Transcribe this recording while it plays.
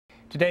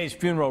Today's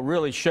funeral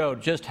really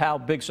showed just how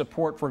big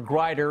support for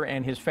Grider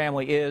and his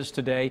family is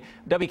today.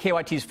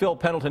 WKYT's Phil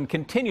Pendleton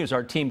continues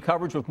our team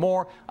coverage with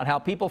more on how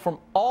people from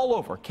all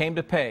over came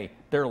to pay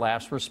their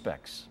last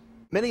respects.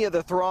 Many of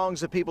the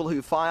throngs of people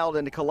who filed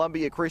into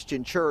Columbia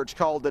Christian Church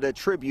called it a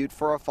tribute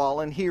for a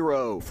fallen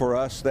hero. For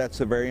us, that's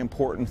a very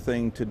important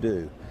thing to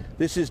do.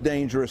 This is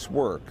dangerous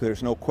work.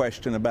 There's no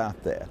question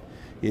about that.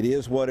 It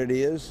is what it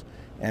is.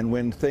 And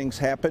when things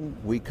happen,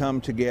 we come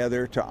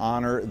together to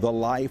honor the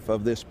life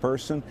of this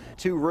person.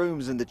 2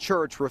 rooms in the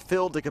church were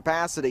filled to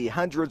capacity.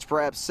 Hundreds,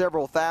 perhaps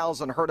several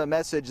thousand, heard a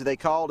message they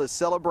called a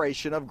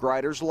celebration of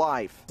Grider's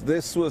life.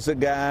 This was a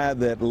guy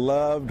that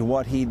loved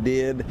what he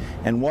did,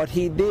 and what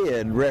he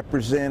did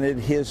represented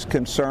his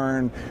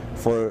concern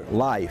for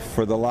life,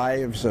 for the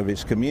lives of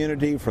his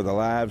community, for the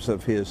lives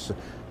of his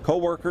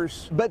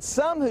co-workers. But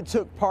some who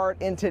took part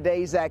in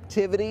today's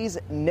activities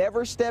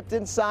never stepped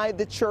inside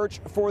the church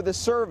for the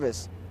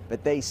service,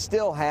 but they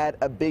still had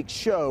a big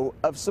show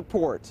of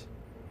support.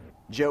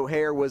 Joe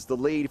Hare was the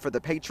lead for the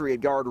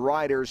Patriot Guard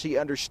Riders. He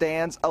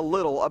understands a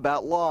little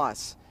about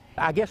loss.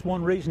 I guess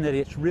one reason that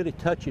it's really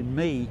touching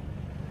me,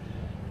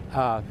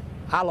 I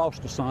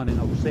lost a son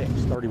in '06,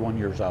 31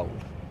 years old.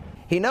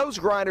 He knows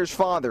Grider's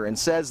father and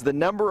says the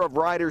number of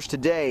riders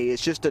today is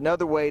just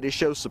another way to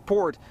show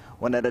support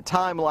when at a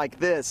time like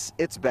this,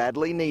 it's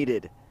badly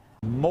needed.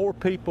 More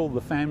people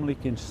the family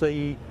can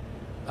see,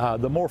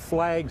 the more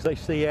flags they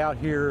see out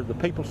here, the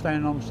people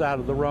standing on the side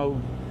of the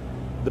road,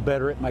 the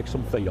better it makes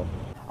them feel.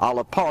 All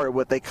a part of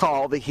what they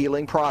call the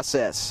healing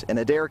process. In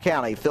Adair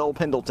County, Phil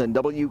Pendleton,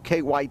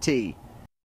 WKYT.